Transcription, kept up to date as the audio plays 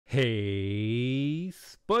Hey,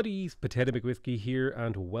 Spuddies, PotatoMcWhiskey here,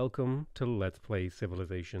 and welcome to Let's Play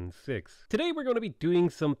Civilization 6. Today we're going to be doing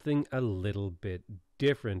something a little bit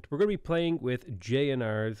different. We're going to be playing with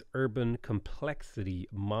JNR's Urban Complexity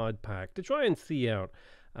mod pack to try and see out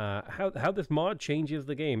how this mod changes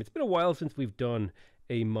the game. It's been a while since we've done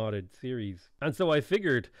a modded series, and so I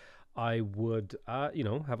figured I would, have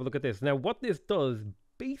a look at this. Now, what this does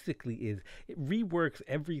basically is it reworks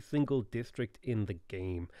every single district in the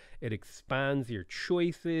game. It expands your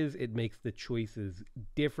choices, it makes the choices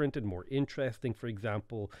different and more interesting. For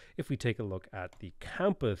example, if we take a look at the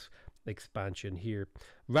campus expansion here,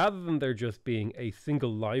 rather than there just being a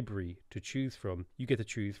single library to choose from, you get to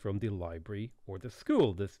choose from the library or the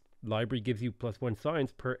school. This library gives you +1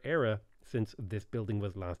 science per era since this building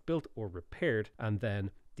was last built or repaired, and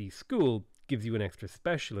then the school gives you an extra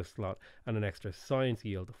specialist slot and an extra science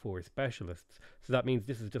yield for specialists. So that means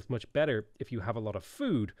this is just much better if you have a lot of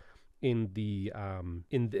food in the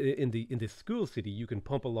school city. You can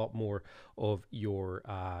pump a lot more of your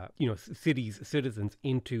city's citizens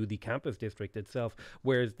into the campus district itself,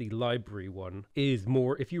 whereas the library one is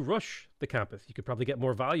more if you rush the campus. You could probably get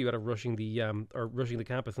more value out of rushing the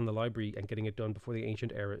campus and the library and getting it done before the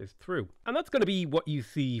ancient era is through. And that's going to be what you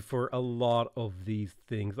see for a lot of these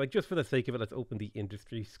things. Like, just for the sake of it, let's open the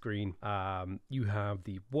industry screen. You have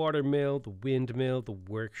the watermill, the windmill, the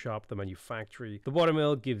workshop, the manufactory. The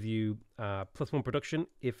watermill gives you +1 production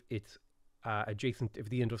if it's adjacent, if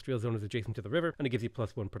the industrial zone is adjacent to the river, and it gives you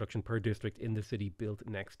 +1 production per district in the city built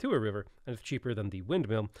next to a river, and it's cheaper than the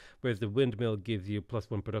windmill, whereas the windmill gives you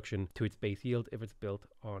 +1 production to its base yield if it's built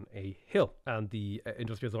on a hill, and the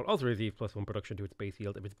industrial zone also receives +1 production to its base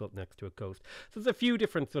yield if it's built next to a coast. So there's a few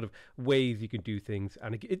different sort of ways you can do things,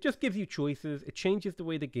 and it just gives you choices. It changes the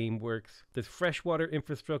way the game works. There's freshwater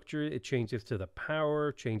infrastructure. It changes to the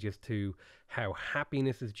power, changes to how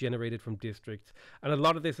happiness is generated from districts, and a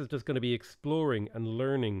lot of this is just going to be exploring and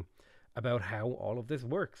learning about how all of this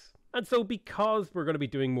works. And so, because we're going to be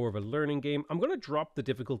doing more of a learning game, I'm going to drop the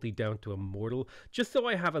difficulty down to Immortal, just so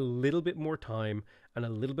I have a little bit more time and a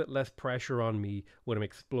little bit less pressure on me when I'm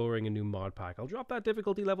exploring a new mod pack. I'll drop that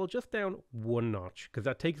difficulty level just down 1 notch, because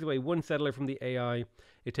that takes away 1 settler from the AI,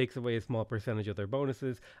 it takes away a small percentage of their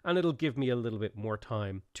bonuses, and it'll give me a little bit more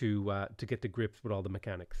time to get to grips with all the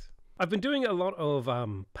mechanics. I've been doing a lot of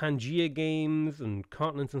Pangea games and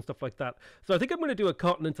continents and stuff like that. So I think I'm going to do a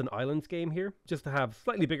continents and islands game here, just to have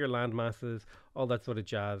slightly bigger land masses, all that sort of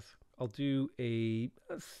jazz. I'll do a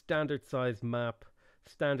standard size map,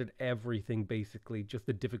 standard everything basically, just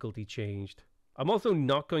the difficulty changed. I'm also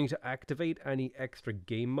not going to activate any extra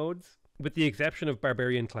game modes, with the exception of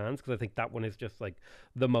Barbarian Clans, because I think that one is just like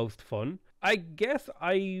the most fun. I guess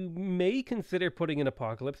I may consider putting in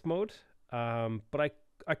Apocalypse mode, but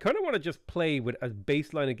I kind of want to just play with as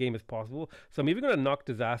baseline a game as possible, so I'm even going to knock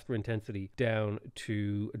disaster intensity down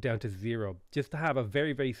to 0, just to have a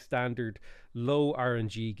very, very standard low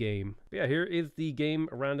RNG game. But yeah, here is the game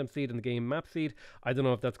random seed and the game map seed. I don't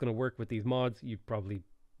know if that's going to work with these mods. You probably,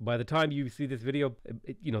 by the time you see this video,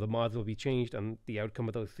 the mods will be changed and the outcome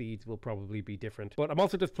of those seeds will probably be different. But I'm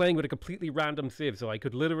also just playing with a completely random civ, so I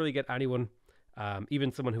could literally get anyone,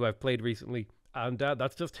 even someone who I've played recently, and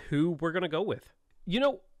that's just who we're going to go with.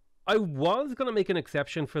 I was going to make an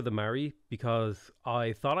exception for the Maori because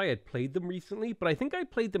I thought I had played them recently, but I think I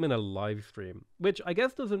played them in a live stream, which I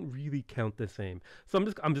guess doesn't really count the same. So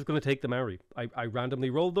I'm just going to take the Maori. I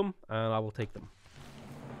randomly rolled them, and I will take them.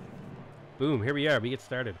 Boom, here we are. We get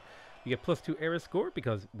started. We get +2 era score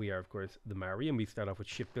because we are, of course, the Maori, and we start off with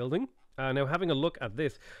shipbuilding. Now, having a look at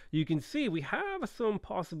this, you can see we have some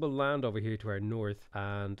possible land over here to our north,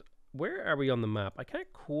 and where are we on the map? I can't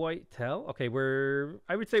quite tell. Okay,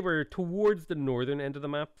 I would say we're towards the northern end of the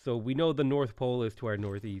map. So we know the North Pole is to our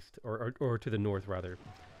northeast, or to the north rather.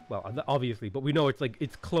 Well, obviously, but we know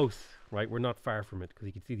it's close, right? We're not far from it because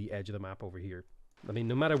you can see the edge of the map over here. I mean,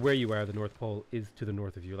 no matter where you are, the North Pole is to the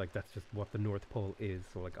north of you. Like, that's just what the North Pole is.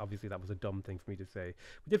 So, like, obviously that was a dumb thing for me to say.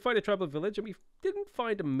 We did find a tribal village, and we didn't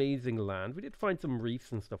find amazing land. We did find some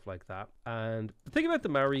reefs and stuff like that. And the thing about the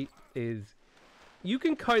Maori is, you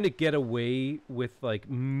can kind of get away with like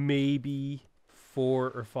maybe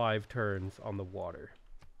 4 or 5 turns on the water.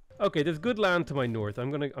 Okay, there's good land to my north.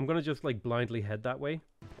 I'm gonna just like blindly head that way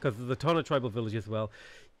because there's a ton of tribal villages as well.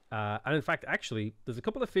 And in fact, actually, there's a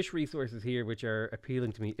couple of fish resources here which are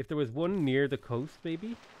appealing to me. If there was one near the coast,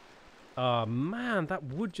 maybe. Man, that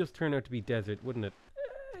would just turn out to be desert, wouldn't it?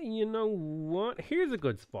 You know what? Here's a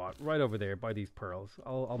good spot right over there by these pearls.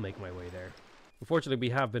 I'll make my way there. Unfortunately,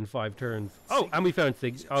 we have been 5 turns. Oh, and we found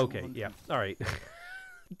Tsigny. Okay, yeah. All right.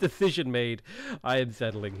 Decision made. I am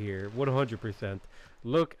settling here 100%.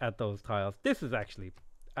 Look at those tiles. This is actually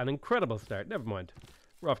an incredible start. Never mind.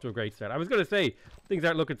 We're off to a great start. I was going to say things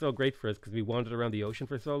aren't looking so great for us because we wandered around the ocean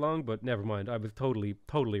for so long, but never mind. I was totally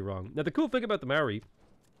wrong. Now, the cool thing about the Maori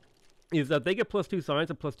is that they get +2 science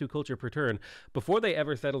and +2 culture per turn before they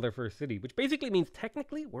ever settle their first city, which basically means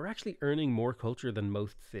technically we're actually earning more culture than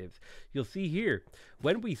most civs. You'll see here,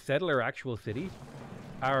 when we settle our actual city,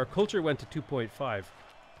 our culture went to 2.5.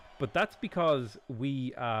 But that's because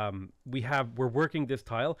we're working this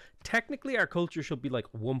tile. Technically, our culture should be like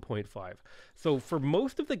 1.5. So for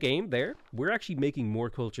most of the game there, we're actually making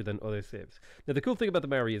more culture than other civs. Now, the cool thing about the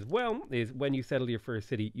Maori as well is when you settle your first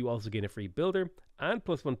city, you also gain a free builder and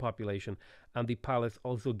 +1 population. And the palace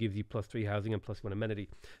also gives you +3 housing and +1 amenity.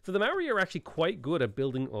 So the Maori are actually quite good at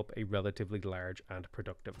building up a relatively large and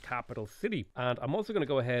productive capital city. And I'm also going to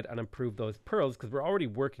go ahead and improve those pearls because we're already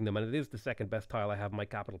working them. And it is the second best tile I have in my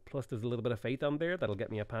capital. Plus, there's a little bit of faith on there that'll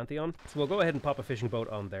get me a pantheon. So we'll go ahead and pop a fishing boat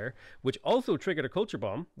on there, which also triggered a culture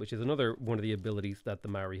bomb, which is another one of the abilities that the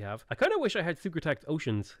Maori have. I kind of wish I had Sucratax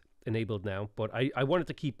Oceans enabled now, but I wanted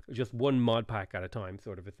to keep just one mod pack at a time,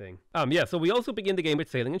 sort of a thing. Yeah, so we also begin the game with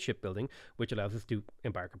sailing and shipbuilding, which allows us to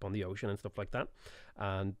embark upon the ocean and stuff like that.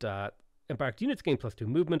 And embarked units gain +2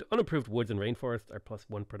 movement. Unimproved woods and rainforests are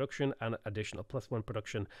 +1 production and additional +1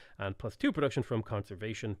 production and +2 production from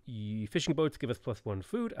conservation. Fishing boats give us +1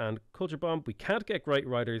 food and culture bomb. We can't get great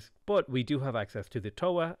riders, but we do have access to the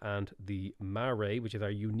Toa and the Mare, which is our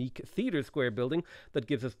unique theater square building that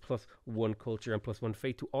gives us +1 culture and +1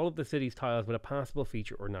 fate to all of the city's tiles with a passable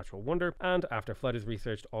feature or natural wonder. And after flood is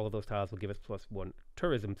researched, all of those tiles will give us +1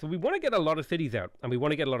 tourism. So we want to get a lot of cities out, and we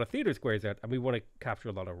want to get a lot of theater squares out, and we want to capture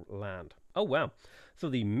a lot of land. Oh, wow. So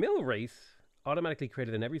the mill race automatically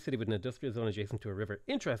created in every city with an industrial zone adjacent to a river.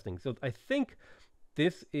 Interesting. So I think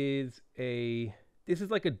this is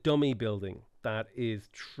like a dummy building that is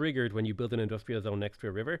triggered when you build an industrial zone next to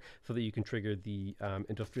a river so that you can trigger the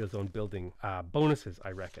industrial zone building bonuses,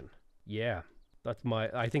 I reckon. Yeah.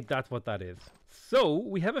 I think that's what that is. So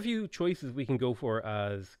we have a few choices we can go for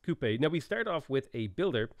as Coupe. Now we start off with a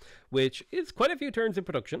builder, which is quite a few turns in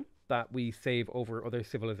production that we save over other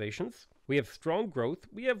civilizations. We have strong growth.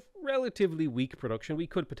 We have relatively weak production. We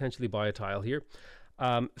could potentially buy a tile here.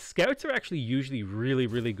 Scouts are actually usually really,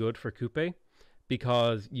 really good for Coupe,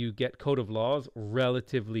 because you get Code of Laws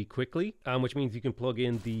relatively quickly, which means you can plug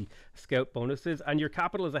in the scout bonuses, and your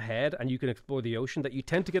capital is ahead, and you can explore the ocean. That you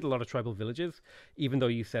tend to get a lot of tribal villages, even though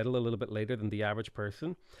you settle a little bit later than the average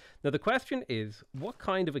person. Now, the question is, what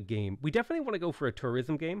kind of a game? We definitely want to go for a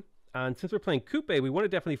tourism game, and since we're playing Coupe, we want to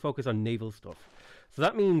definitely focus on naval stuff. So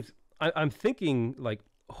that means I'm thinking like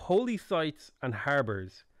holy sites and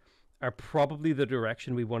harbors are probably the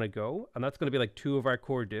direction we want to go, and that's going to be like 2 of our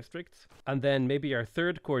core districts, and then maybe our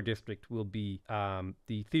 3rd core district will be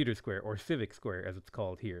the theater square, or civic square as it's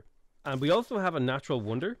called here. And we also have a natural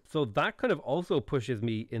wonder, so that kind of also pushes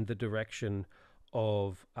me in the direction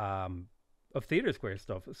of theater square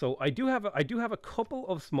stuff. So I do have a couple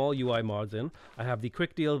of small UI mods in. I have the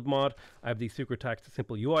quick deal mod, I have the Sucratax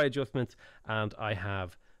simple UI adjustments, and I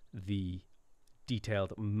have the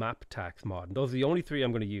detailed map tax mod. And those are the only 3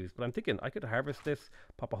 I'm going to use, but I'm thinking I could harvest this,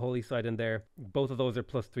 pop a holy site in there. Both of those are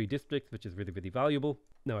 +3 districts, which is really, really valuable.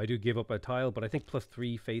 Now I do give up a tile, but I think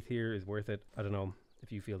 +3 faith here is worth it. I don't know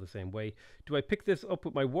if you feel the same way. Do I pick this up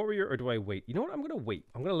with my warrior, or do I wait? You know what? I'm going to wait.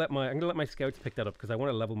 I'm going to let my scouts pick that up because I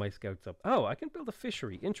want to level my scouts up. Oh, I can build a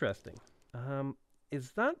fishery. Interesting.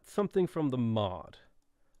 Is that something from the mod?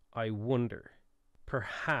 I wonder.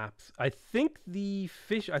 Perhaps. I think the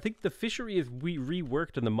fishery is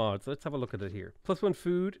reworked in the mod, so let's have a look at it here. +1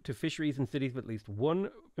 food to fisheries in cities with at least 1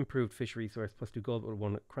 improved fishery source, +2 gold with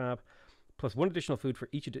 1 crab, +1 additional food for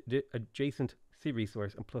each adjacent sea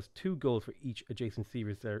resource, and +2 gold for each adjacent sea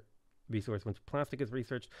resource once plastic is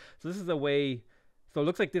researched. So this is a way. So it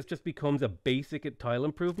looks like this just becomes a basic tile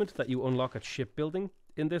improvement that you unlock at shipbuilding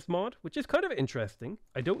in this mod, which is kind of interesting.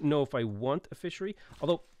 I don't know if I want a fishery,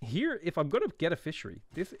 although here, if I'm going to get a fishery,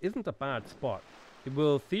 this isn't a bad spot. It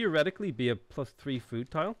will theoretically be a +3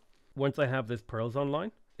 food tile once I have this pearls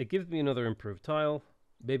online. It gives me another improved tile,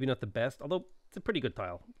 maybe not the best, although it's a pretty good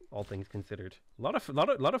tile, all things considered. A lot of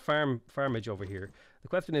farmage over here. The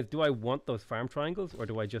question is, do I want those farm triangles, or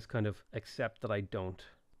do I just kind of accept that I don't?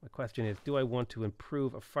 My question is, do I want to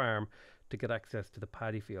improve a farm to get access to the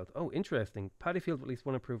paddy field? Oh, interesting. Paddy field with at least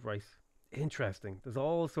 1 improved rice. Interesting. There's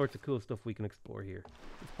all sorts of cool stuff we can explore here.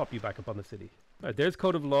 Let's pop you back up on the city. All right, there's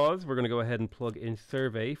Code of Laws. We're going to go ahead and plug in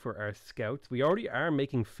Survey for our scouts. We already are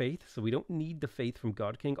making Faith, so we don't need the Faith from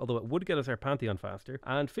God King, although it would get us our Pantheon faster.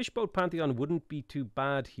 And Fishboat Pantheon wouldn't be too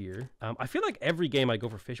bad here. I feel like every game I go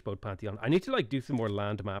for Fishboat Pantheon. I need to like do some more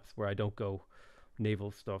land maps where I don't go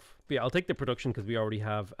naval stuff. But yeah, I'll take the production because we already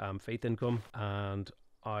have Faith income, and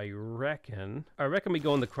I reckon we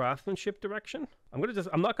go in the craftsmanship direction.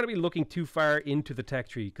 I'm not gonna be looking too far into the tech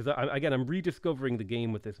tree because I'm rediscovering the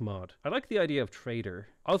game with this mod. I like the idea of trader.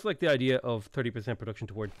 I also like the idea of 30% production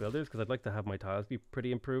towards builders because I'd like to have my tiles be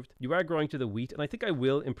pretty improved. You are growing to the wheat, and I think I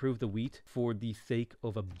will improve the wheat for the sake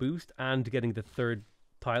of a boost and getting the third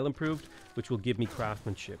tile improved, which will give me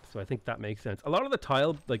craftsmanship. So I think that makes sense. A lot of the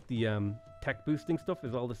tile, like the tech boosting stuff,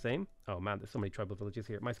 is all the same. Oh man, there's so many tribal villages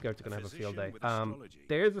here. My scouts are gonna have a field day.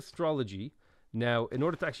 There's astrology. Now, in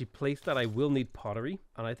order to actually place that, I will need pottery,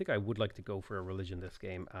 and I think I would like to go for a religion this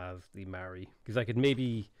game as the Maori, because I could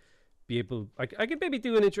maybe be able, I could maybe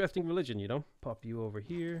do an interesting religion, you know? Pop you over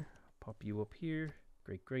here, pop you up here.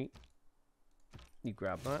 Great, great. You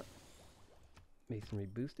grab that. Masonry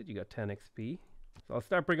boosted, you got 10 XP. So I'll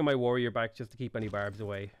start bringing my warrior back just to keep any barbs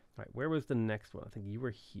away. All right, where was the next one? I think you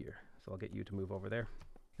were here. So I'll get you to move over there.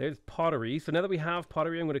 There's pottery. So now that we have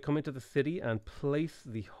pottery, I'm going to come into the city and place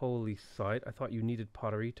the holy site. I thought you needed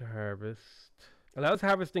pottery to harvest. Allows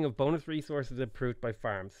harvesting of bonus resources improved by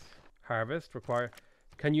farms. Harvest require...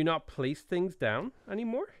 Can you not place things down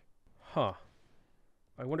anymore? Huh.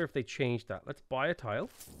 I wonder if they changed that. Let's buy a tile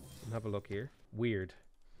and have a look here. Weird.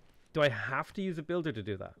 Do I have to use a builder to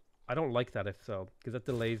do that? I don't like that if so, because that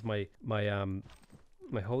delays my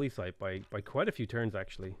holy site by quite a few turns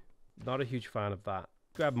actually. Not a huge fan of that.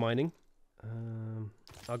 Grab mining.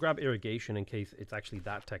 I'll grab irrigation in case it's actually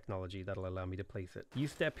that technology that'll allow me to place it. You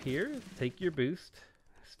step here, take your boost.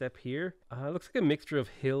 Step here. Looks like a mixture of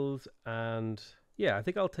hills and yeah, I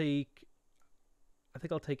think I'll take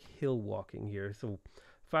hill walking here. So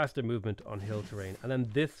faster movement on hill terrain. And then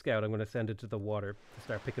this scout, I'm going to send it to the water to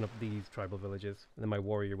start picking up these tribal villages. And then my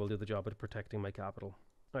warrior will do the job of protecting my capital.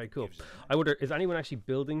 All right, cool. I wonder, is anyone actually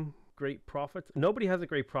building great profits? Nobody has a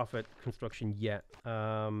great profit construction yet.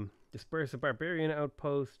 Disperse a barbarian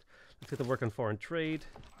outpost. Let's get to work on foreign trade.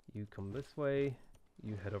 You come this way.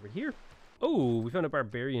 You head over here. Oh, we found a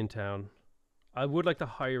barbarian town. I would like to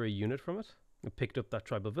hire a unit from it. I picked up that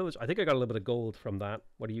tribal village. I think I got a little bit of gold from that.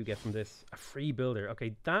 What do you get from this? A free builder.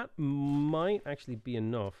 Okay, that might actually be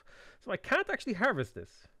enough. So I can't actually harvest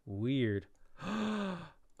this. Weird.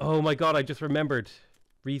 Oh my god, I just remembered.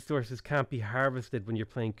 Resources can't be harvested when you're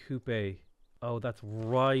playing Coupe. Oh, that's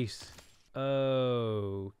right.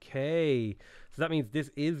 Okay. So that means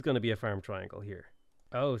this is going to be a farm triangle here.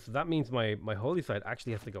 Oh, so that means my holy site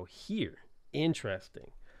actually has to go here.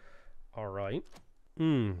 Interesting. All right.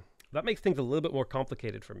 That makes things a little bit more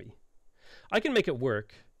complicated for me. I can make it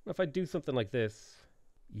work. If I do something like this.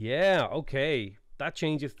 Yeah, okay. That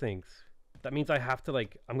changes things. That means I have to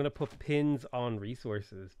I'm going to put pins on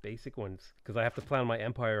resources, basic ones, because I have to plan my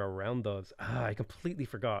empire around those. I completely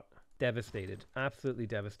forgot. Devastated. Absolutely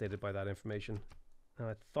devastated by that information. Now,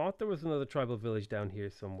 I thought there was another tribal village down here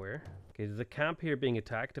somewhere. Okay, there's a camp here being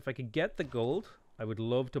attacked. If I could get the gold, I would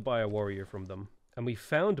love to buy a warrior from them. And we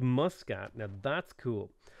found Muscat. Now, that's cool.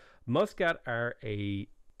 Muscat are a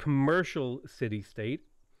commercial city-state.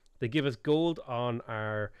 They give us gold on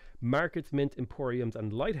our markets, mint, emporiums,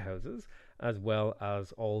 and lighthouses, as well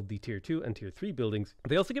as all the tier 2 and tier 3 buildings.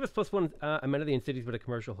 They also give us +1 amenity in cities with a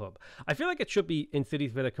commercial hub. I feel like it should be in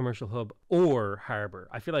cities with a commercial hub or harbour.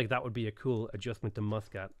 I feel like that would be a cool adjustment to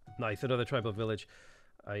Muscat. Nice, another tribal village.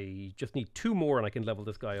 I just need 2 more and I can level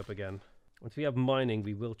this guy up again. Once we have mining,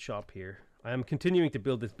 we will chop here. I am continuing to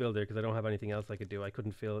build this builder because I don't have anything else I could do. I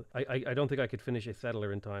don't think I could finish a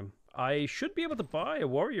settler in time. I should be able to buy a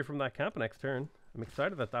warrior from that camp next turn. I'm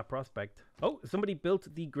excited at that prospect. Oh, somebody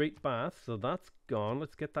built the Great Bath, so that's gone.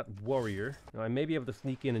 Let's get that warrior. Now, I may be able to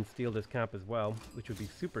sneak in and steal this camp as well, which would be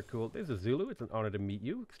super cool. There's a Zulu. It's an honor to meet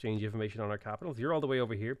you. Exchange information on our capitals. You're all the way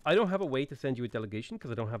over here. I don't have a way to send you a delegation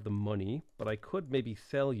because I don't have the money, but I could maybe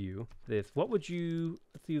sell you this. What would you...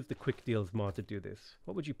 Let's use the quick deals mod to do this.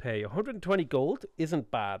 What would you pay? 120 gold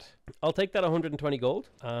isn't bad. I'll take that 120 gold,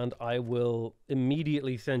 and I will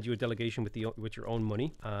immediately send you a delegation with your own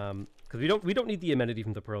money. Because we don't need the amenity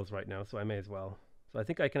from the pearls right now, so I may as well. So I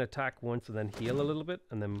think I can attack once and then heal a little bit,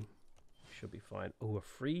 and then should be fine. Oh, a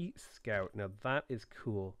free scout. Now that is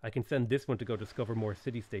cool. I can send this one to go discover more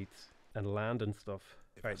city-states and land and stuff.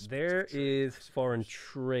 All right, there is foreign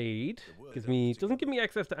trade. Doesn't give me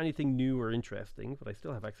access to anything new or interesting, but I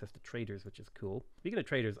still have access to traders, which is cool. Speaking of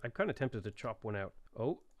traders, I'm kind of tempted to chop one out.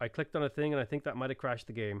 Oh, I clicked on a thing, and I think that might have crashed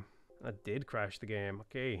the game. That did crash the game.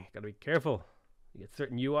 Okay, gotta be careful. You get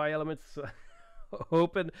certain UI elements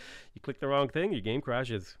open. You click the wrong thing, your game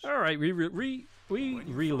crashes. All right, we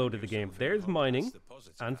reloaded the game. There's mining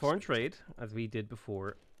and foreign trade, as we did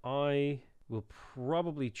before. I will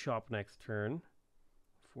probably chop next turn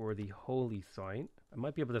for the holy site. I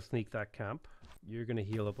might be able to sneak that camp. You're going to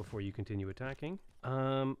heal up before you continue attacking.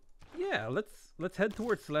 Yeah, let's head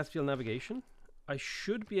towards Celestial Navigation. I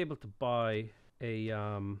should be able to buy a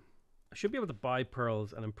I should be able to buy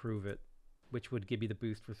pearls and improve it, which would give me the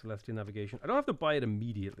boost for Celestial Navigation. I don't have to buy it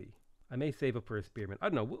immediately. I may save up for a spearman. I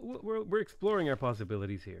don't know. We're exploring our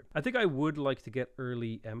possibilities here. I think I would like to get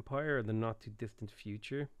early Empire in the not too distant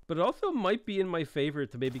future. But it also might be in my favor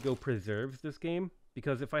to maybe go Preserves this game.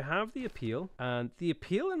 Because if I have the appeal, and the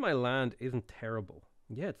appeal in my land isn't terrible.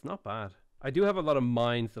 Yeah, it's not bad. I do have a lot of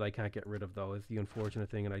mines that I can't get rid of though, is the unfortunate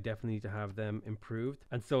thing, and I definitely need to have them improved.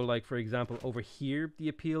 And so like, for example, over here, the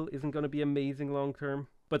appeal isn't going to be amazing long term.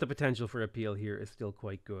 But the potential for appeal here is still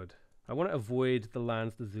quite good. I want to avoid the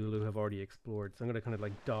lands the Zulu have already explored, so I'm going to kind of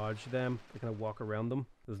like dodge them, I kind of walk around them.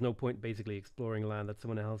 There's no point basically exploring land that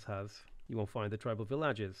someone else has. You won't find the tribal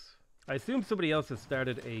villages. I assume somebody else has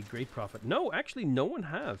started a great prophet. No, actually no one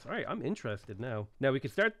has. All right, I'm interested now. Now we can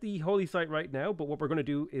start the holy site right now, but what we're going to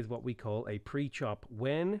do is what we call a pre-chop.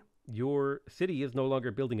 When your city is no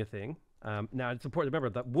longer building a thing, now it's important to remember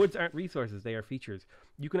that woods aren't resources, they are features.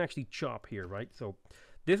 You can actually chop here, right? So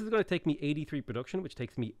this is going to take me 83 production, which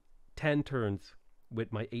takes me 10 turns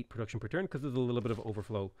with my 8 production per turn, because there's a little bit of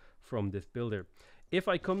overflow from this builder. If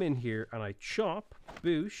I come in here and I chop,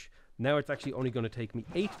 boosh, now it's actually only going to take me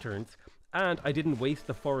 8 turns, and I didn't waste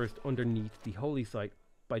the forest underneath the holy site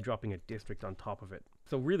by dropping a district on top of it.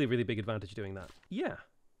 So really, really big advantage doing that. Yeah.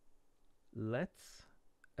 Let's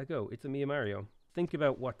go. It's a me and Mario. Think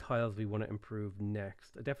about what tiles we want to improve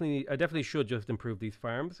next. I definitely should just improve these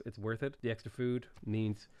farms. It's worth it. The extra food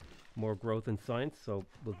means more growth in science, so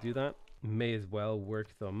we'll do that. May as well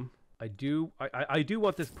work them. I do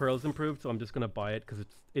want this pearls improved, so I'm just going to buy it because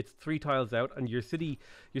it's 3 tiles out, and your city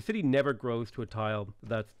never grows to a tile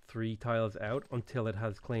that's 3 tiles out until it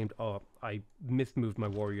has claimed. Oh, I mismoved my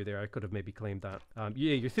warrior there. I could have maybe claimed that.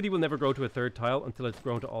 Yeah, your city will never grow to a 3rd tile until it's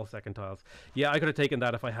grown to all 2nd tiles. Yeah, I could have taken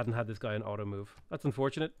that if I hadn't had this guy in auto move. That's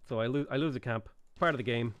unfortunate. So I lose a camp. Part of the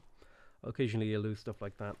game. Occasionally you lose stuff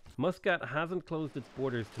like that. Muscat hasn't closed its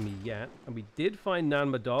borders to me yet, and we did find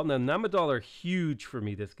Nanmadol. Now Nanmadol are huge for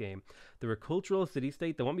me this game. They're a cultural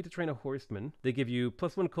city-state. They want me to train a horseman. They give you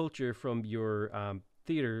 +1 culture from your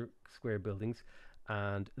theater square buildings,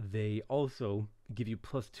 and they also give you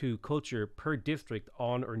 +2 culture per district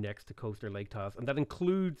on or next to coast or lake tiles, and that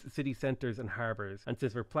includes city centers and harbors. And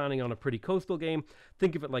since we're planning on a pretty coastal game,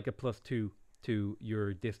 think of it like a +2 to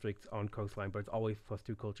your districts on coastline, but it's always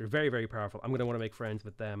 +2 culture. Very, very powerful. I'm going to want to make friends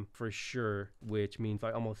with them for sure, which means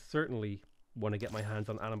I almost certainly want to get my hands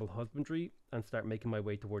on animal husbandry and start making my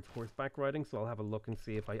way towards horseback riding. So I'll have a look and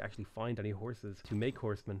see if I actually find any horses to make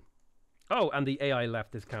horsemen. Oh, and the AI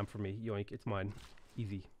left this camp for me. Yoink, it's mine.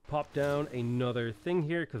 Easy. Pop down another thing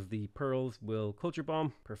here because the pearls will culture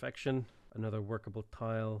bomb. Perfection. Another workable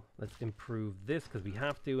tile. Let's improve this because we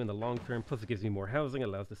have to in the long term. Plus it gives me more housing,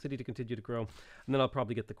 allows the city to continue to grow. And then I'll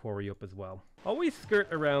probably get the quarry up as well. Always skirt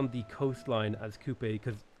around the coastline as Coupe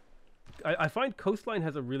because I find coastline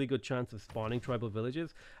has a really good chance of spawning tribal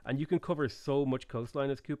villages, and you can cover so much coastline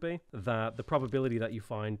as Coupe that the probability that you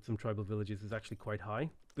find some tribal villages is actually quite high.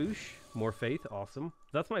 Boosh, more faith, awesome.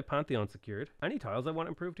 That's my Pantheon secured. Any tiles I want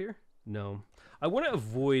improved here? No. I want to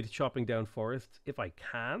avoid chopping down forests if I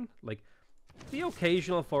can. Like, the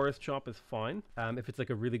occasional forest chop is fine if it's like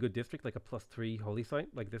a really good district, like a +3 holy site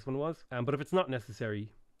like this one was. But if it's not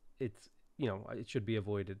necessary, it's, you know, it should be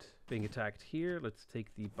avoided. Being attacked here. Let's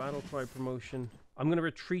take the battle cry promotion. I'm going to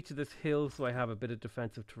retreat to this hill so I have a bit of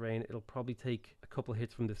defensive terrain. It'll probably take a couple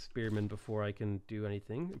hits from the spearman before I can do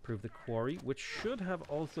anything. Improve the quarry, which should have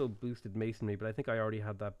also boosted masonry, but I think I already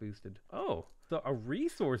had that boosted. Oh, so a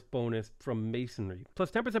resource bonus from masonry. Plus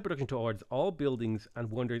 10% production towards all buildings and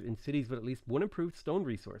wonders in cities with at least 1 improved stone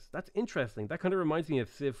resource. That's interesting. That kind of reminds me of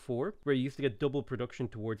Civ 4, where you used to get double production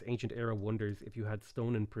towards ancient era wonders if you had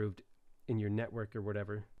stone improved in your network or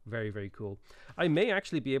whatever. Very, very cool. I may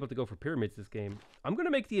actually be able to go for pyramids this game. I'm going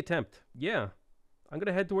to make the attempt. Yeah. I'm going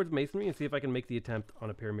to head towards masonry and see if I can make the attempt on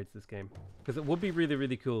a pyramids this game. Because it would be really,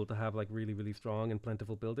 really cool to have like really, really strong and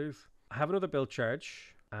plentiful builders. I have another build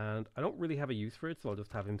charge and I don't really have a use for it, so I'll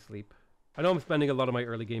just have him sleep. I know I'm spending a lot of my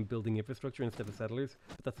early game building infrastructure instead of settlers,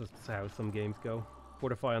 but that's just how some games go.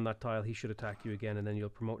 Fortify on that tile, he should attack you again and then you'll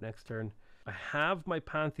promote next turn. I have my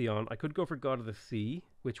Pantheon. I could go for God of the Sea,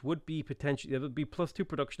 which would be potentially, it would be +2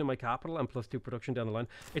 production in my capital and +2 production down the line.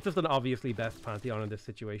 It's just an obviously best Pantheon in this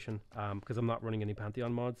situation, because I'm not running any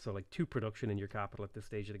Pantheon mods, so like 2 production in your capital at this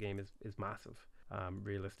stage of the game is massive,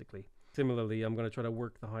 realistically. Similarly, I'm going to try to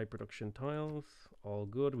work the high production tiles. All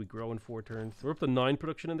good. We grow in 4 turns. So we're up to 9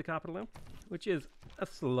 production in the capital now, which is a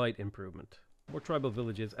slight improvement. More tribal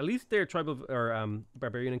villages. At least they're tribal or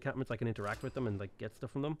barbarian encampments. I can interact with them and like get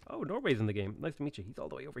stuff from them. Oh, Norway's in the game. Nice to meet you. He's all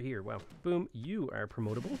the way over here. Wow. Boom. You are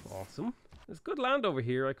promotable. Awesome. There's good land over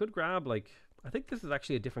here. I could grab like, I think this is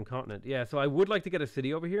actually a different continent. Yeah, so I would like to get a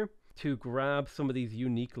city over here to grab some of these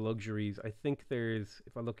unique luxuries. I think there's,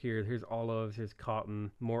 if I look here, here's olives, here's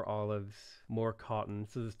cotton, more olives, more cotton.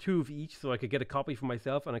 So there's 2 of each, so I could get a copy for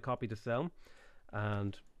myself and a copy to sell.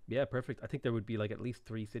 And yeah, perfect. I think there would be like at least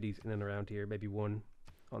 3 cities in and around here, maybe 1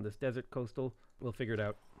 on this desert coastal. We'll figure it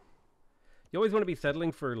out. You always want to be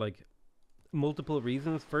settling for like multiple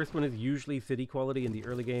reasons. First one is usually city quality in the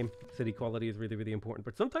early game. City quality is really, really important,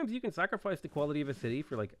 but sometimes you can sacrifice the quality of a city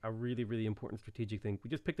for like a really, really important strategic thing. We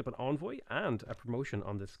just picked up an envoy and a promotion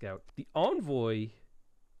on this scout. The envoy,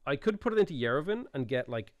 I could put it into Yerevan and get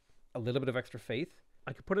like a little bit of extra faith.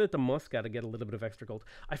 I could put it into Muscat and get a little bit of extra gold.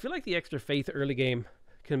 I feel like the extra faith early game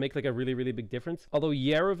can make like a really, really big difference. Although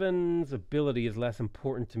Yerevan's ability is less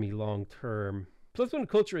important to me long term. +1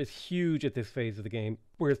 culture is huge at this phase of the game,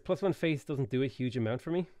 whereas +1 faith doesn't do a huge amount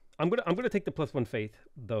for me. I'm gonna take the +1 faith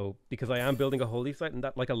though, because I am building a holy site and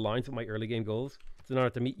that like aligns with my early game goals. It's an honor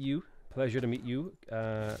to meet you. Pleasure to meet you,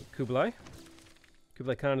 Kublai.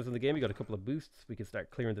 Kublai Khan is in the game. We got a couple of boosts. We can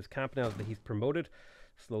start clearing this camp now that he's promoted.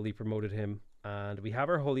 Slowly promoted him. And we have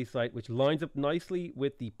our holy site, which lines up nicely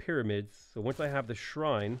with the pyramids. So once I have the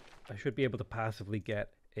shrine, I should be able to passively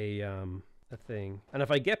get a thing. And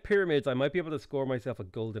if I get pyramids, I might be able to score myself a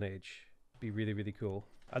golden age. Be really, really cool.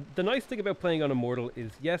 The nice thing about playing on Immortal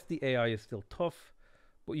is, yes, the AI is still tough,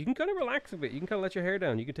 but you can kind of relax a bit. You can kind of let your hair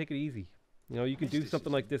down. You can take it easy. You know, you can do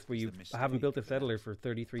something like this where you haven't built a settler for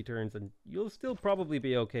 33 turns and you'll still probably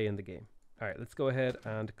be okay in the game. All right, let's go ahead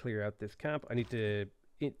and clear out this camp. I need to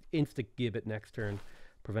insta-gibbet next turn,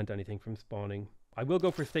 prevent anything from spawning. I will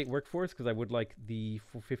go for state workforce because I would like the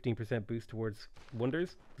 15% boost towards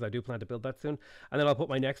wonders, because I do plan to build that soon. And then I'll put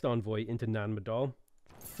my next envoy into Nan Madol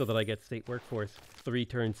so that I get state workforce 3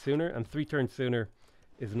 turns sooner. And 3 turns sooner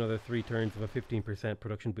is another 3 turns of a 15%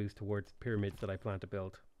 production boost towards pyramids that I plan to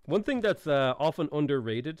build. One thing that's often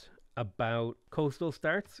underrated about coastal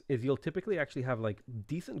starts is you'll typically actually have like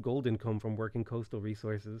decent gold income from working coastal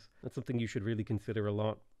resources. That's something you should really consider a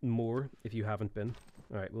lot more if you haven't been.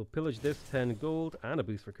 All right, we'll pillage this, 10 gold and a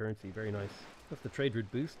boost for currency. Very nice. That's the trade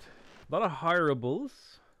route boost. A lot of hireables,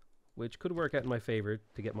 which could work out in my favor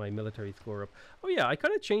to get my military score up. Oh yeah, I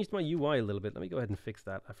kind of changed my UI a little bit. Let me go ahead and fix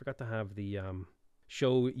that. I forgot to have the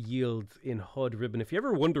show yields in HUD ribbon. If you're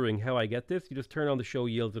ever wondering how I get this, you just turn on the show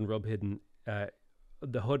yields and rub hidden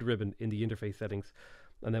the HUD ribbon in the interface settings,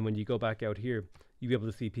 and then when you go back out here, you'll be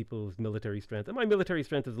able to see people's military strength. And my military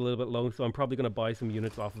strength is a little bit low, so I'm probably going to buy some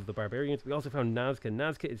units off of the barbarians. We also found Nazca.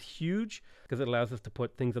 Nazca is huge because it allows us to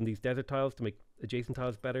put things on these desert tiles to make adjacent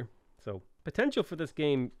tiles better. So potential for this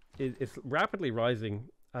game is rapidly rising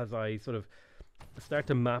as I sort of start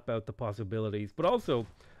to map out the possibilities, but also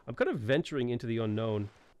I'm kind of venturing into the unknown.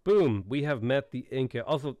 Boom, we have met the Inca.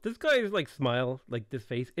 Also, this guy is like smile, like this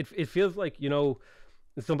face. It feels like, you know,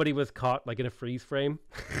 somebody was caught like in a freeze frame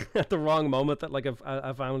at the wrong moment at like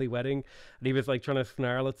a family wedding, and he was like trying to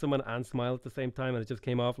snarl at someone and smile at the same time, and it just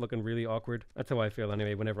came off looking really awkward. That's how I feel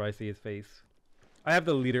anyway whenever I see his face. I have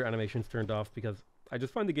the leader animations turned off because I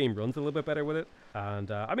just find the game runs a little bit better with it.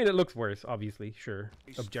 And I mean, it looks worse, obviously, sure,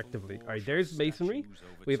 objectively. All right, there's masonry.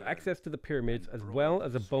 We have access to the pyramids as well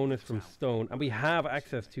as a bonus from stone. And we have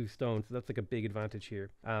access to stone, so that's like a big advantage here.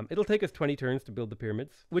 It'll take us 20 turns to build the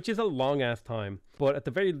pyramids, which is a long-ass time. But at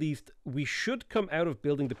the very least, we should come out of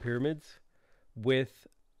building the pyramids with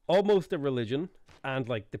almost a religion. And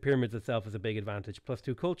like the pyramids itself is a big advantage.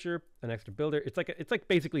 +2 culture, an extra builder. It's like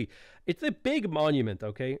basically, it's a big monument,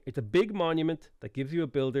 okay? It's a big monument that gives you a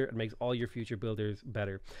builder and makes all your future builders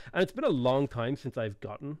better. And it's been a long time since I've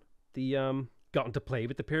gotten to play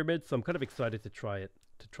with the pyramids, so I'm kind of excited to try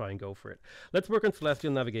and go for it. Let's work on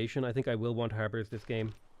celestial navigation. I think I will want harbors this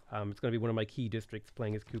game. It's going to be one of my key districts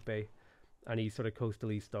playing as Coupe. Any sort of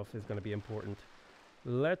coastal-y stuff is going to be important.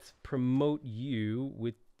 Let's promote you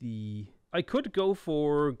with the... I could go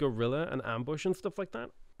for guerrilla and ambush and stuff like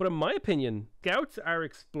that, but in my opinion, scouts are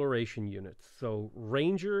exploration units. So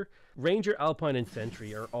ranger, alpine, and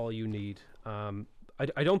sentry are all you need.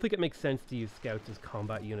 I don't think it makes sense to use scouts as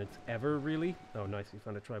combat units ever, really. Oh, nice, we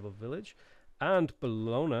found a tribal village. And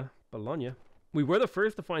Bologna. We were the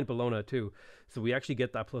first to find Bologna too, so we actually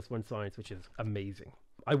get that +1 science, which is amazing.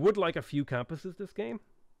 I would like a few campuses this game,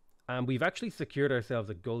 and we've actually secured ourselves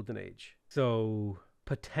a golden age. So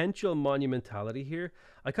potential monumentality here.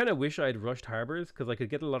 I kind of wish I had rushed harbors because I could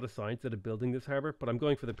get a lot of science out of building this harbor, but I'm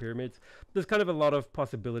going for the pyramids. There's kind of a lot of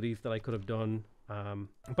possibilities that I could have done,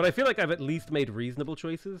 but I feel like I've at least made reasonable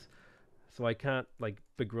choices, so I can't like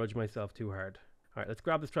begrudge myself too hard. All right, let's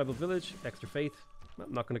grab this tribal village. Extra faith.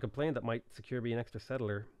 I'm not going to complain. That might secure me an extra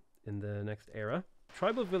settler in the next era.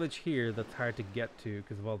 Tribal village here that's hard to get to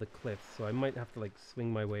because of all the cliffs, so I might have to like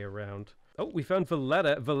swing my way around. Oh, we found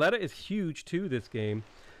Valletta. Valletta is huge too this game.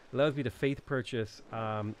 Allows me to faith purchase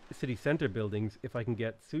city center buildings if I can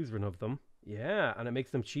get suzerain of them. Yeah, and it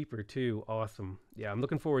makes them cheaper too. Awesome. Yeah, I'm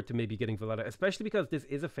looking forward to maybe getting Valletta, especially because this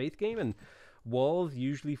is a faith game and walls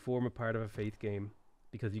usually form a part of a faith game,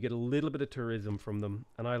 because you get a little bit of tourism from them,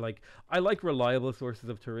 and I like reliable sources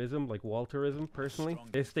of tourism, like wall tourism personally.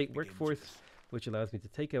 Estate workforce, which allows me to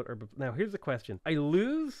take out urban. Now here's the question: I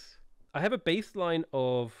have a baseline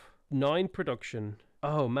of 9 production.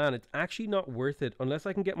 Oh man, it's actually not worth it unless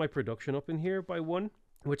I can get my production up in here by 1,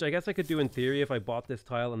 which I guess I could do in theory if I bought this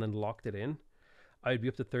tile and then locked it in. I'd be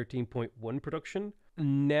up to 13.1 production.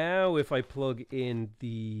 Now if I plug in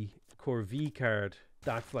the Core V card,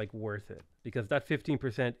 that's like worth it, because that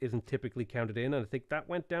 15% isn't typically counted in, and I think that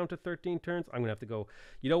went down to 13 turns. I'm gonna have to go,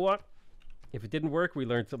 you know what, if it didn't work, we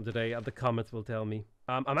learned something today, and the comments will tell me.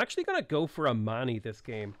 I'm actually gonna go for a Mani this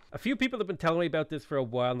game. A few people have been telling me about this for a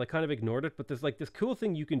while and I kind of ignored it, but there's like this cool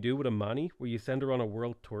thing you can do with a Mani where you send her on a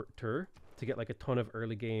world tour to get like a ton of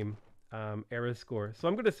early game era score. So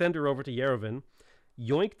I'm gonna send her over to Yerevan,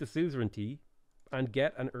 yoink the suzerainty, and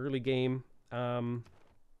get an early game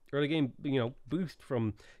boost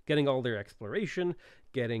from getting all their exploration,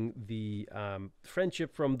 getting the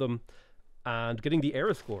friendship from them, and getting the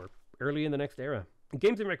era score early in the next era.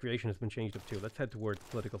 Games and recreation has been changed up too. Let's head towards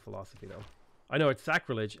political philosophy though. I know it's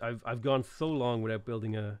sacrilege. I've gone so long without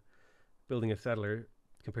building a settler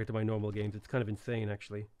compared to my normal games. It's kind of insane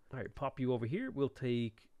actually. All right, pop you over here. We'll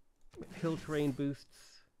take hill terrain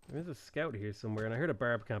boosts. There's a scout here somewhere, and I heard a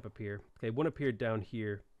barb camp appear. Okay, one appeared down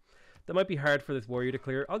here. That might be hard for this warrior to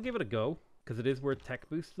clear. I'll give it a go, because it is worth tech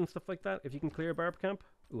boosts and stuff like that if you can clear a barb camp.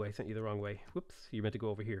 Ooh, I sent you the wrong way. Whoops, you meant to go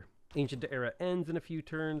over here. Ancient era ends in a few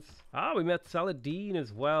turns. Ah, we met Saladin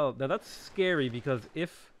as well. Now that's scary, because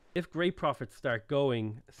if Grey Prophets start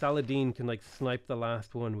going, Saladin can like snipe the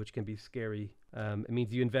last one, which can be scary. It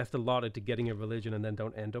means you invest a lot into getting a religion and then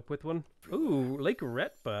don't end up with one. Ooh, Lake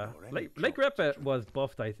Retba. Lake Retba was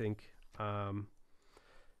buffed, I think,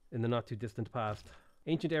 in the not too distant past.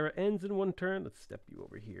 Ancient era ends in 1 turn. Let's step you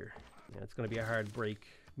over here. Yeah, it's going to be a hard break.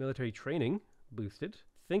 Military training boosted.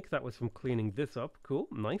 Think that was from cleaning this up. Cool,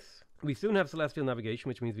 nice. We soon have celestial navigation,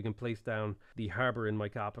 which means we can place down the harbor in my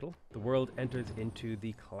capital. The world enters into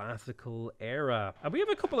the classical era. And we have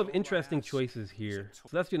a couple of interesting choices here.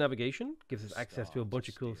 Celestial navigation gives us access to a bunch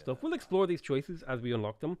of cool stuff. We'll explore these choices as we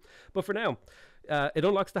unlock them. But for now, it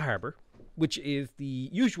unlocks the harbor, which is the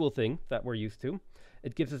usual thing that we're used to.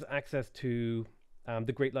 It gives us access to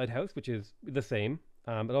the Great Lighthouse, which is the same.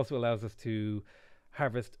 It also allows us to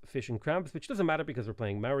harvest fish and crabs, which doesn't matter because we're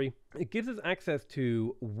playing Maori. It gives us access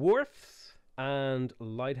to wharfs and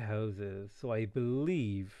lighthouses. So I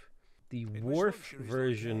believe the wharf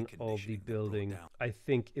version of the building, I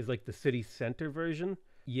think, is like the city center version.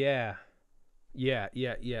 Yeah.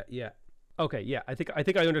 Okay, yeah, I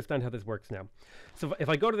think I understand how this works now. So if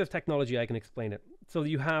I go to this technology, I can explain it. So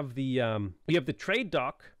you have the trade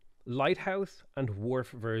dock, lighthouse, and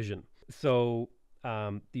wharf version. So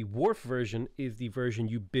the wharf version is the version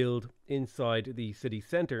you build inside the city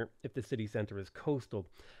center if the city center is coastal,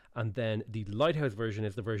 and then the lighthouse version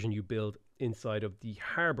is the version you build inside of the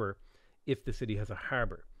harbor if the city has a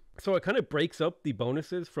harbor. So it kind of breaks up the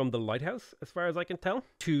bonuses from the lighthouse, as far as I can tell,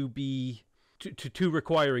 to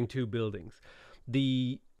requiring 2 buildings.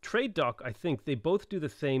 The trade dock, I think they both do the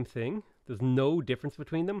same thing. There's no difference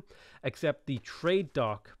between them, except the trade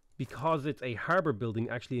dock, because it's a harbor building,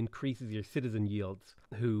 actually increases your citizen yields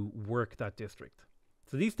who work that district.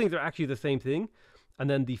 So these things are actually the same thing. And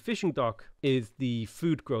then the fishing dock is the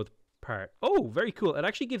food growth part. Oh, very cool. It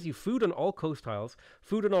actually gives you food on all coast tiles,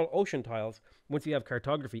 food on all ocean tiles once you have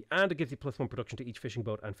cartography, and it gives you +1 production to each fishing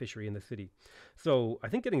boat and fishery in the city. So I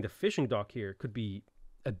think getting the fishing dock here could be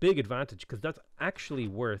a big advantage, because that's actually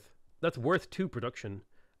worth 2 production,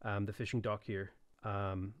 the fishing dock here.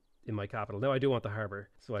 In my capital. Now I do want the harbor,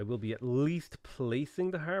 so I will be at least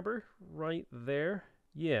placing the harbor right there.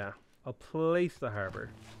 Yeah, I'll place the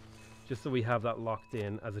harbor just so we have that locked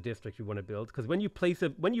in as a district we want to build. Because when you place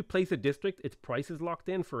a district, its price is locked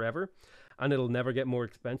in forever, and it'll never get more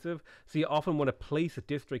expensive. So you often want to place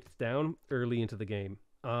districts down early into the game.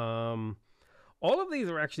 All of these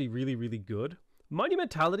are actually really, really good.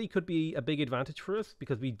 Monumentality could be a big advantage for us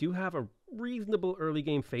because we do have a reasonable early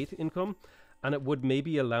game faith income, and it would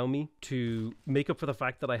maybe allow me to make up for the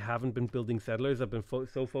fact that I haven't been building settlers. I've been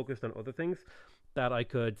so focused on other things that I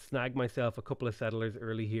could snag myself a couple of settlers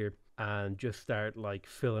early here and just start like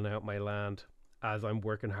filling out my land as I'm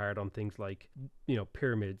working hard on things like, you know,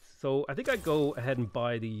 pyramids. So I think I'd go ahead and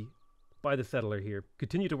buy the settler here,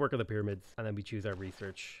 continue to work on the pyramids, and then we choose our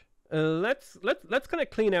research. Let's kind of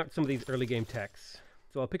clean out some of these early game techs.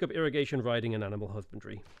 So I'll pick up irrigation, riding, and animal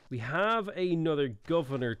husbandry. We have another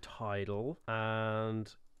governor title,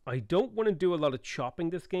 and I don't want to do a lot of chopping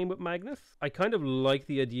this game with Magnus. I kind of like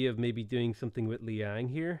the idea of maybe doing something with Liang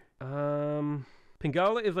here.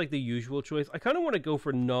 Pingala is like the usual choice. I kind of want to go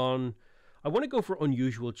for I want to go for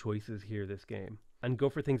unusual choices here this game, and go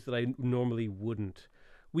for things that I normally wouldn't.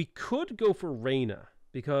 We could go for Reina,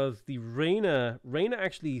 because the Reina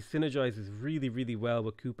actually synergizes really, really well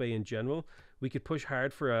with Coupe in general. We could push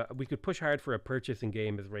hard for a purchase in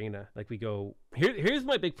game as Reina. Like we go, here's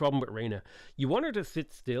my big problem with Reina. You want her to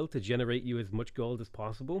sit still to generate you as much gold as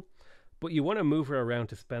possible, but you want to move her around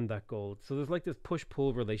to spend that gold. So there's like this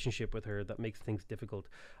push-pull relationship with her that makes things difficult.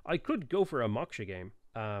 I could go for a Moksha game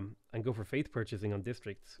and go for faith purchasing on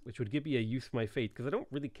districts, which would give me a use for my faith, because I don't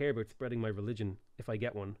really care about spreading my religion if I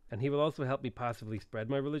get one. And he will also help me passively spread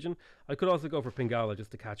my religion. I could also go for Pingala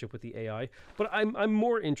just to catch up with the AI, but I'm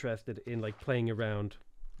more interested in like playing around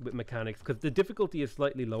with mechanics because the difficulty is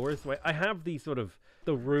slightly lower. So I have the sort of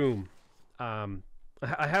the room.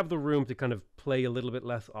 I have the room to kind of play a little bit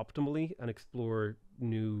less optimally and explore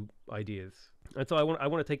new ideas. And so I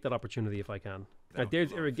want to take that opportunity if I can.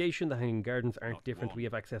 There's irrigation. The hanging gardens aren't different. We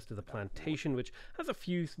have access to the plantation, which has a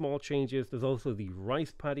few small changes. There's also the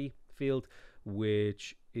rice paddy field,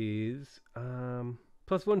 which is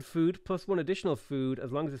 +1 food, +1 additional food,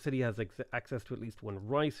 as long as the city has access to at least 1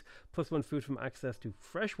 rice, +1 food from access to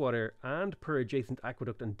fresh water and per adjacent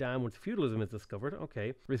aqueduct and dam once feudalism is discovered.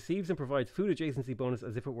 Okay. Receives and provides food adjacency bonus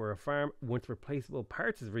as if it were a farm once replaceable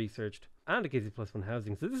parts is researched, and it gives you +1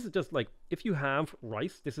 housing. So this is just like, if you have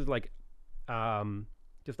rice, this is like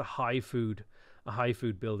just a high food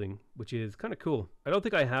building, which is kind of cool. I don't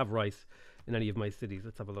think I have rice in any of my cities.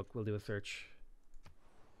 Let's have a look. We'll do a search.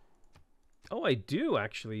 Oh, I do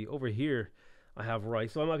actually. Over here, I have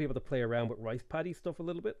rice. So I might be able to play around with rice paddy stuff a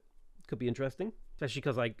little bit. Could be interesting. Especially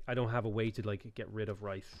because I don't have a way to like get rid of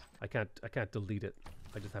rice. I can't delete it.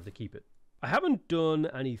 I just have to keep it. I haven't done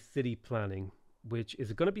any city planning, which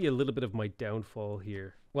is going to be a little bit of my downfall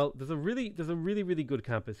here. Well, there's a really, really good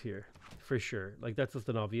campus here, for sure. Like, that's just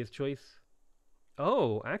an obvious choice.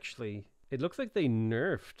 Oh, actually, it looks like they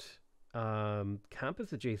nerfed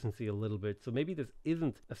campus adjacency a little bit. So maybe this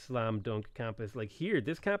isn't a slam dunk campus. Like here,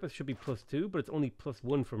 this campus should be +2, but it's only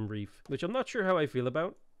 +1 from Reef, which I'm not sure how I feel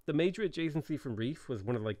about. The major adjacency from Reef was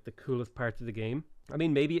one of like the coolest parts of the game. I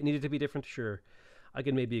mean, maybe it needed to be different, sure. I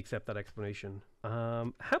can maybe accept that explanation.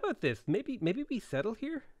 How about this? Maybe we settle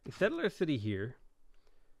here. We settle our city here.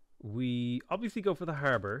 We obviously go for the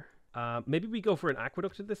harbor. Maybe we go for an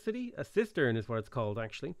aqueduct to the city. A cistern is what it's called,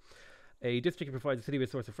 actually. A district provides the city with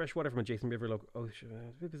a source of fresh water from adjacent river.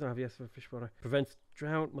 Does not have yes for fish water. Prevents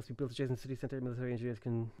drought. Must be built adjacent city center. Military engineers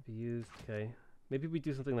can be used. Okay. Maybe we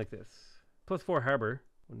do something like this. +4 harbor.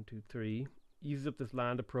 1, 2, 3. Uses up this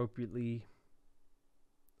land appropriately.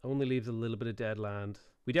 Only leaves a little bit of dead land.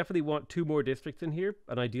 We definitely want 2 more districts in here,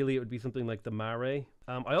 and ideally it would be something like the Mare.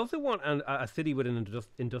 I also want a city with an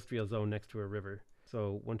industrial zone next to a river.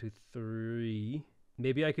 So 1, 2, 3.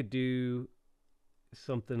 Maybe I could do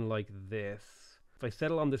something like this. If I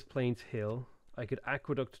settle on this plains hill, I could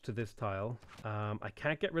aqueduct to this tile. I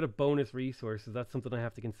can't get rid of bonus resources. That's something I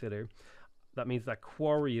have to consider. That means that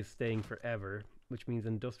quarry is staying forever, which means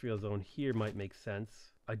industrial zone here might make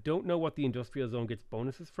sense. I don't know what the industrial zone gets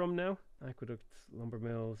bonuses from now. Aqueducts, lumber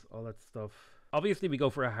mills, all that stuff. Obviously, we go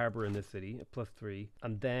for a harbor in this city, a +3.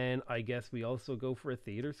 And then I guess we also go for a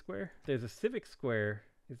theater square. There's a civic square.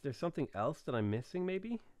 Is there something else that I'm missing,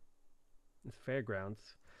 maybe? It's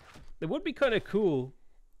fairgrounds. It would be kind of cool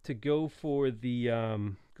to go for the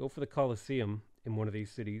Colosseum in one of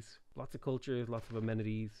these cities. Lots of cultures, lots of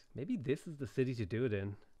amenities. Maybe this is the city to do it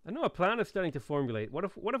in. I know a plan is starting to formulate. What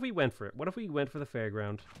if we went for it? What if we went for the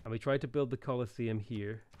fairground and we tried to build the Colosseum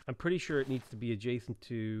here? I'm pretty sure it needs to be adjacent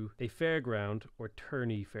to a fairground or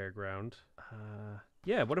tourney fairground.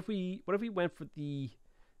 Yeah, what if we went for the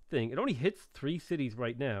thing? It only hits 3 cities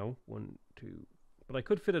right now. 1, 2. But I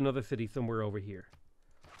could fit another city somewhere over here,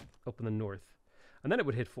 up in the north. And then it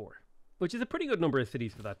would hit 4, which is a pretty good number of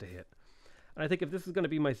cities for that to hit. And I think if this is going to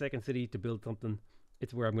be my second city to build something,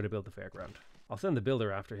 it's where I'm going to build the fairground. I'll send the builder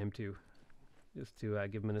after him too, just to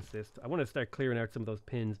give him an assist. I want to start clearing out some of those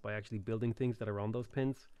pins by actually building things that are on those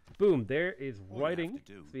pins. Boom, there is writing,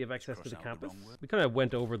 so we have access to the campus. We kind of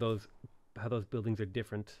went over those, how those buildings are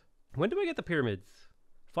different. When do I get the pyramids?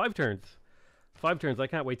 5 turns. 5 turns, I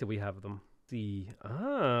can't wait till we have them. See,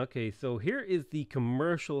 okay, so here is the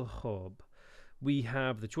commercial hub. We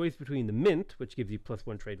have the choice between the mint, which gives you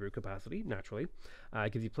 +1 trade route capacity, naturally.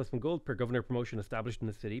 It gives you +1 gold per governor promotion established in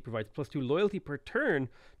the city. Provides +2 loyalty per turn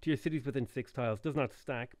to your cities within 6 tiles. Does not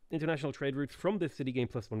stack. International trade routes from this city gain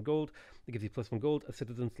 +1 gold. It gives you +1 gold, a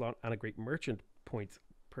citizen slot, and a great merchant points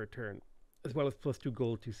per turn, as well as +2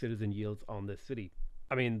 gold to citizen yields on this city.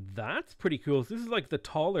 I mean, that's pretty cool. So this is like the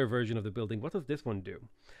taller version of the building. What does this one do?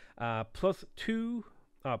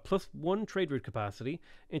 +1 trade route capacity.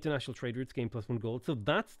 International trade routes gain +1 gold. So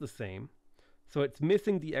that's the same. So it's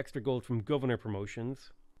missing the extra gold from governor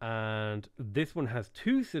promotions. And this one has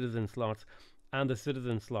 2 citizen slots. And the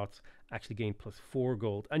citizen slots actually gain +4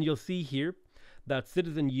 gold. And you'll see here that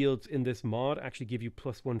citizen yields in this mod actually give you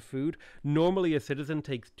 +1 food. Normally a citizen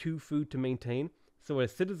takes 2 food to maintain. So a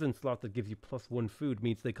citizen slot that gives you +1 food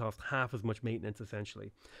means they cost half as much maintenance,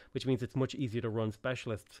 essentially, which means it's much easier to run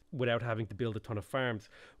specialists without having to build a ton of farms,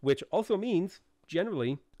 which also means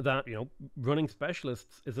generally that, you know, running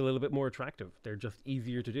specialists is a little bit more attractive. They're just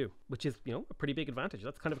easier to do, which is, you know, a pretty big advantage.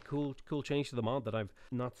 That's kind of a cool change to the mod that I've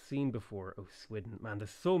not seen before. Oh, Sweden, man,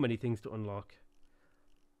 there's so many things to unlock.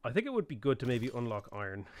 I think it would be good to maybe unlock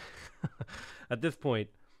iron. At this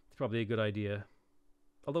point, it's probably a good idea.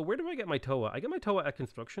 Although, where do I get my TOA? I get my TOA at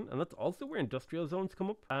construction, and that's also where industrial zones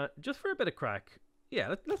come up. Just for a bit of crack.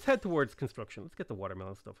 Yeah, let's head towards construction. Let's get the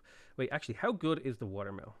watermill stuff. Wait, actually, how good is the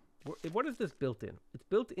watermill? What is this built in? It's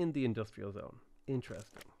built in the industrial zone.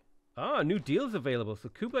 Interesting. Ah, new deals available. So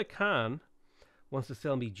Kublai Khan wants to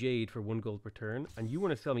sell me jade for 1 gold per turn, and you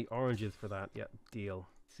want to sell me oranges for that. Yeah, deal.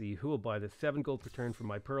 Let's see, who will buy this? 7 gold per turn for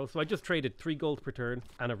my pearl. So I just traded 3 gold per turn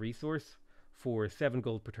and a resource for 7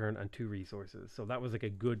 gold per turn and 2 resources. So that was like a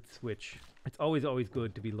good switch. It's always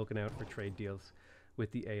good to be looking out for trade deals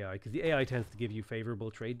with the AI, because the AI tends to give you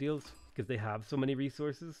favorable trade deals because they have so many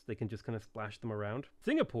resources. They can just kind of splash them around.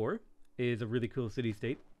 Singapore is a really cool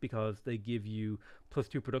city-state because they give you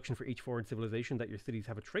 +2 production for each foreign civilization that your cities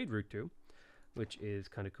have a trade route to, which is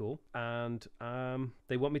kind of cool. And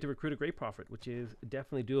they want me to recruit a great prophet, which is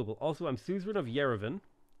definitely doable. Also, I'm suzerain of Yerevan,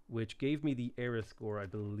 which gave me the era score, I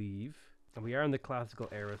believe. And we are in the classical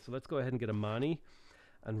era, so let's go ahead and get Amani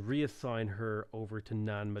and reassign her over to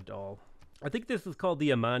Nan Madol. I think this is called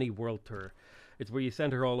the Amani World Tour. It's where you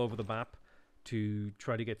send her all over the map to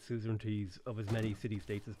try to get suzerainties of as many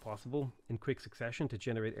city-states as possible in quick succession to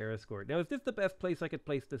generate era score. Now, is this the best place I could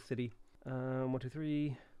place this city? 1, 2,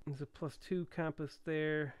 3. There's a +2 campus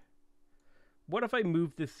there. What if I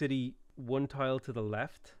move this city 1 tile to the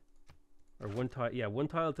left? Or 1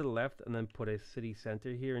 tile to the left, and then put a city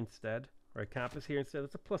center here instead. Or a campus here instead.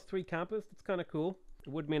 It's a +3 campus. That's kind of cool. It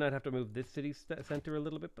would mean I'd have to move this city center a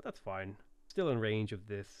little bit, but that's fine. Still in range of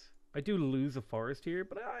this. I do lose a forest here,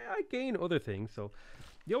 but I gain other things. So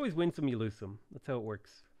you always win some, you lose some. That's how it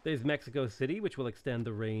works. There's Mexico City, which will extend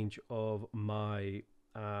the range of my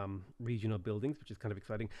regional buildings, which is kind of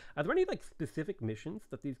exciting. Are there any like specific missions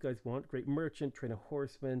that these guys want? Great merchant, train a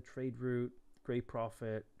horseman, trade route, great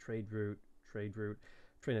prophet, trade route,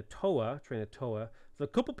 train a TOA. So a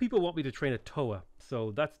couple people want me to train a TOA,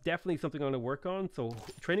 so that's definitely something I'm going to work on. So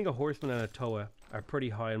training a horseman and a TOA are pretty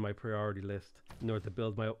high on my priority list in order to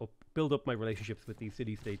build up my relationships with these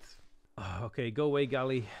city-states. Okay, go away,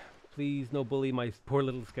 Gali. Please, no bully my poor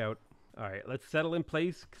little scout. Alright, let's settle in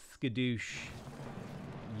place. Skadoosh.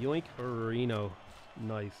 Yoink Reno.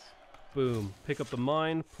 Nice. Boom. Pick up the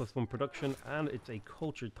mine, +1 production, and it's a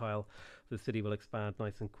cultured tile. The city will expand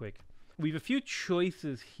nice and quick. We have a few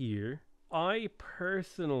choices here. I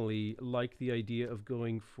personally like the idea of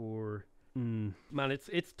going for... Man,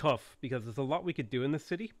 it's tough because there's a lot we could do in the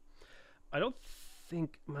city. I don't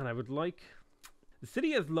think... Man, I would like... The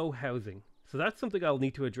city has low housing, so that's something I'll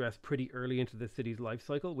need to address pretty early into the city's life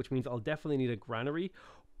cycle, which means I'll definitely need a granary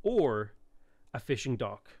or a fishing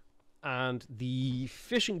dock. And the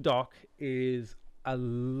fishing dock is a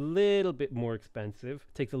little bit more expensive,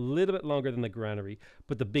 takes a little bit longer than the granary,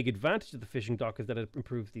 but the big advantage of the fishing dock is that it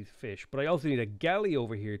improves these fish. But I also need a galley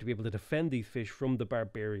over here to be able to defend these fish from the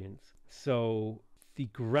barbarians. So the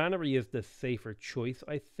granary is the safer choice,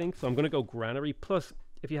 I think. So I'm going to go granary. Plus,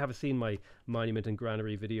 if you haven't seen my monument and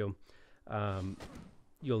granary video,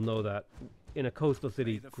 you'll know that in a coastal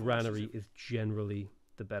city, granary is generally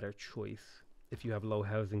the better choice if you have low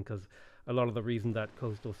housing, because a lot of the reason that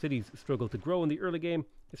coastal cities struggle to grow in the early game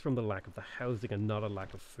is from the lack of the housing and not a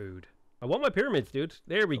lack of food. I want my pyramids, dude.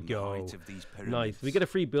 There we go. Nice. We get a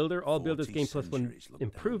free builder. All builders gain +1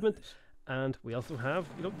 improvement. And we also have,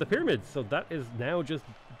 you know, the pyramids. So that is now just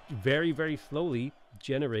very, very slowly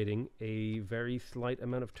generating a very slight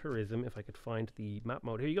amount of tourism. If I could find the map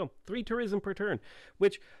mode. Here you go. 3 tourism per turn,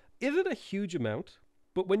 which isn't a huge amount.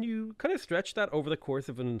 But when you kind of stretch that over the course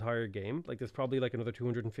of an entire game, like there's probably like another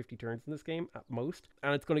 250 turns in this game at most,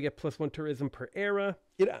 and it's going to get +1 tourism per era,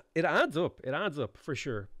 it adds up. It adds up for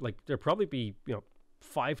sure. Like there'll probably be, you know,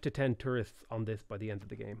 5 to 10 tourists on this by the end of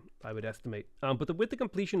the game, I would estimate. But with the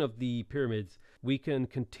completion of the pyramids, we can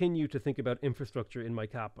continue to think about infrastructure in my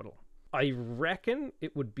capital. I reckon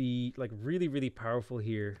it would be like really, really powerful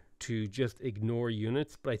here to just ignore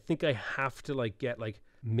units, but I think I have to like get like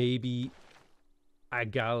maybe a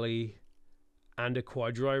galley and a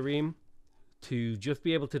quadrireme to just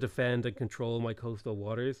be able to defend and control my coastal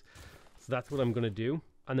waters. So that's what I'm going to do.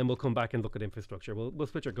 And then we'll come back and look at infrastructure. We'll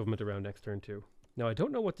switch our government around next turn too. Now, I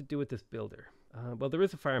don't know what to do with this builder. Well, there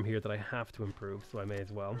is a farm here that I have to improve, so I may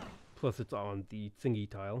as well. Plus, it's on the Tsigny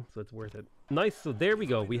tile, so it's worth it. Nice, so there we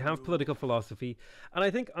go. We have political philosophy. And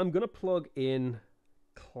I think I'm going to plug in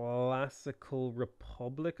Classical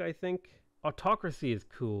Republic, I think. Autocracy is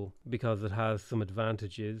cool because it has some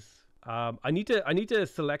advantages. I need to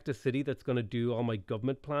select a city that's going to do all my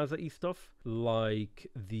government plaza-y stuff, like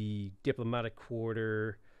the diplomatic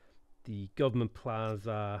quarter, the government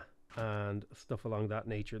plaza, and stuff along that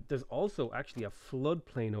nature. There's also actually a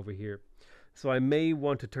floodplain over here, so I may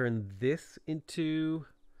want to turn this into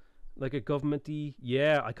like a government-y.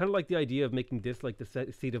 Yeah, I kind of like the idea of making this like the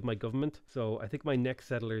seat of my government. So I think my next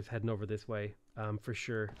settler is heading over this way, for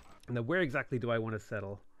sure. Now, where exactly do I want to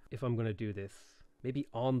settle if I'm going to do this? Maybe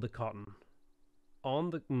on the cotton.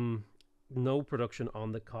 On the... no production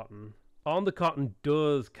on the cotton. On the cotton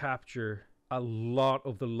does capture a lot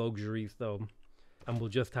of the luxuries, though. And we'll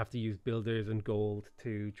just have to use builders and gold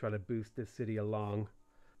to try to boost this city along.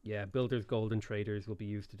 Yeah, builders, gold, and traders will be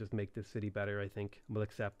used to just make this city better, I think. We'll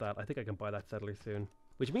accept that. I think I can buy that settler soon.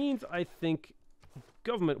 Which means, I think,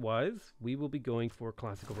 government-wise, we will be going for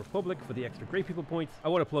Classical Republic for the extra great people points. I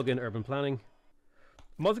want to plug in urban planning.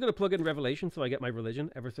 I'm also going to plug in revelation so I get my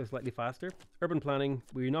religion ever so slightly faster. Urban planning,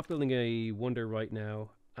 we're not building a wonder right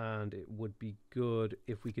now, and it would be good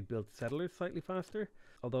if we could build settlers slightly faster.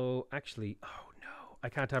 Although, actually, oh no, I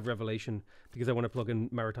can't have revelation because I want to plug in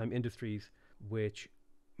maritime industries, which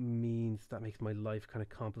means that makes my life kind of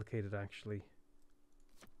complicated, actually.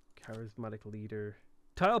 Charismatic leader.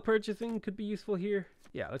 Tile purchasing could be useful here.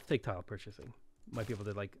 Yeah, let's take tile purchasing. Might be able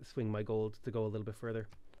to like swing my gold to go a little bit further.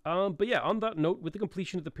 But yeah, on that note, with the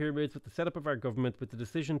completion of the pyramids, with the setup of our government, with the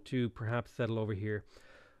decision to perhaps settle over here,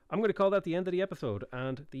 I'm going to call that the end of the episode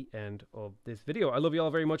and the end of this video. I love you all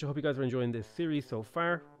very much. I hope you guys are enjoying this series so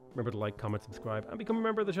far. Remember to like, comment, subscribe, and become a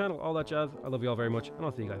member of the channel. All that jazz. I love you all very much, and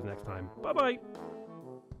I'll see you guys next time. Bye-bye!